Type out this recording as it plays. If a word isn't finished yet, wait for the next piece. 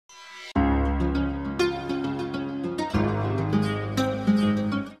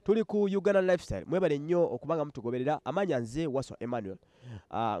tuli ku Uganda lifestyle mwebale nnyo okubanga mutugoberera amanya nze Waso Emmanuel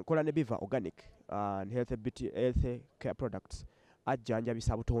nkola ne Biva Organic and health care products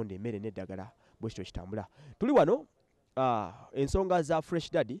ajjanjabisa butonde emmere n'eddagala bwekityo kitambula. Tuli wano ensonga za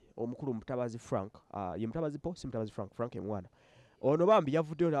Fresh Dady omukulu Mutabazi Frank ye Mutabazi po si Mutabazi Frank emwana ono bambi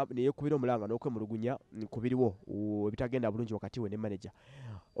yavuddeyo neyekubira omulanga n'okwemulugunya kubiriwo ebitagenda bulungi wakati we ne manager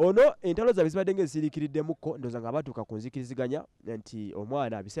ono entalo za bizibadde ng'eziriikiriddemukko ndowooza nga batuuka ku nzikiriziganya nti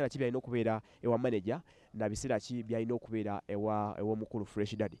omwana biseera ki byalina okubeera ewa manager na biseera ki byalina okubeera ew'omukulu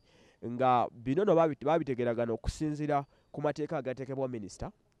Fresh Dady nga bino no babitegeragana okusinziira ku mateeka agateekebwa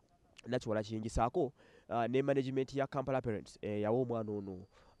minisita Nakiwala Kiyingisaako ne management ya Kampala Parents yawa omwana ono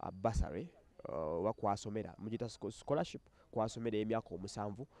basare wakwasomera mugita scholarship kwasomera emyaka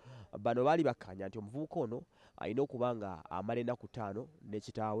 7 bano bali bakanya nti omuvubuka ono alina okuba nga amala ennaku 5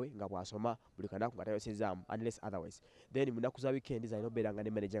 n'ekitaawe nga bw'asoma buli kanaku nga tayosezaamu unless otherwise then mu nnaku za weekend zalina obeera nga ne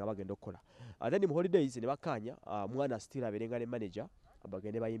manager nga bagenda okukola then mu holidays ne bakanya mwana still abeerenga ne manager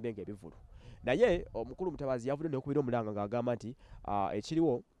bagende bayimbenga ebivulu naye omukulu Mutabazi yavudde n'okubira omulanga ng'agamba nti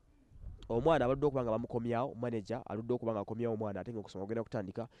ekiriwo omwana abadde okuba nga bamukomyawo manager aludde okuba nga akomyawo omwana ate ng'okusoma ogenda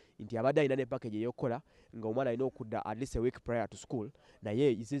kutandika nti abadde alina ne package ey'okukola nga omwana alina okudda at least a week prior to school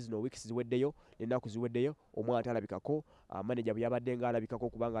naye zino weeks ziweddeyo n'ennaku ziweddeyo omwana talabikako manager bwe yabadde nga alabikako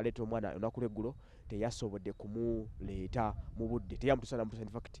okuba nga aleeta omwana olunaku lw'eggulo teyasobodde kumuleeta mu budde teyamutuusa namutuusa in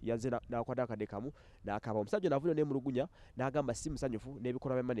fact yazze n'akwata akadde kamu n'akaaba omusajja n'avuddeyo n'emulugunya n'agamba si musanyufu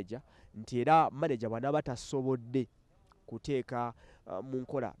n'ebikolwa bya manager nti era manager bw'anaaba tasobodde kuteeka mu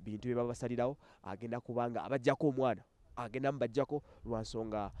nkola bintu bye babasalirawo agenda kubanga abajjako omwana agenda mubajjako lwa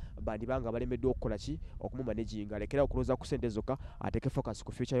nsonga bandibanga balemeddwa okukola ki okumumanaginga alekera okuloza ku ssente zokka ateeke focus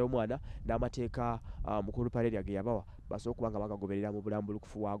ku future y'omwana n'amateeka mukulu Paleria ge yabawa basobola okuba nga bagagoberera mu bulamu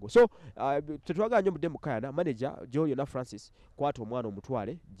bulukufu waago so tetwagala nnyo mudde mukayana manager Joyona Francis kwata omwana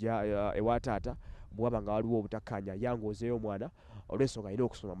omutwale ewa taata bwaba nga waliwo obutakkanya yangoozeeyo omwana olw'ensonga alina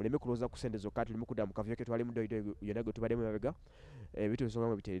okusoma muleme kuloza ku ssente zokka tuleme kudda mu kavuyo ke twali mu doido yonna gwe tubaddemu emabega ebintu ensonga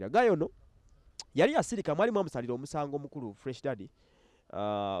mu biteerera gayo no yali asirika mwalimu amusalira omusango omukulu Fresh Dady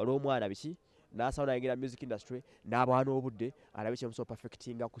olw'omwana biki n'asawo n'ayingira music industry n'abawa n'obudde alabe kyemusobola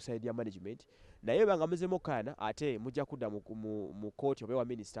perfectinga ku side ya management naye banga muzeemu okukayana ate mujja kudda mu kooti oba ewa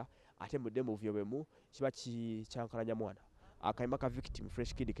minisita ate mudde mu buvuyo bwemu kiba kyankalanya mwana akayima ka victim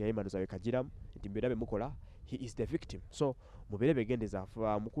Fresh Kid ke yayima ndozawe kagiramu nti mbera be mukola he is the victim so mubeere begendeza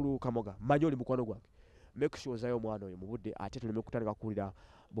mukulu Kamoga manyi oli mukwano gwange make sure ozayo omwana oyo mu budde ate tuleme kutandika kuwulira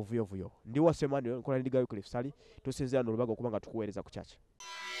buvuyovuyo ndi Waso Emmanuel nkola n'endiga Wycliffe Sali tusinzira n'olubaga okuba nga tukuweereza ku kyaki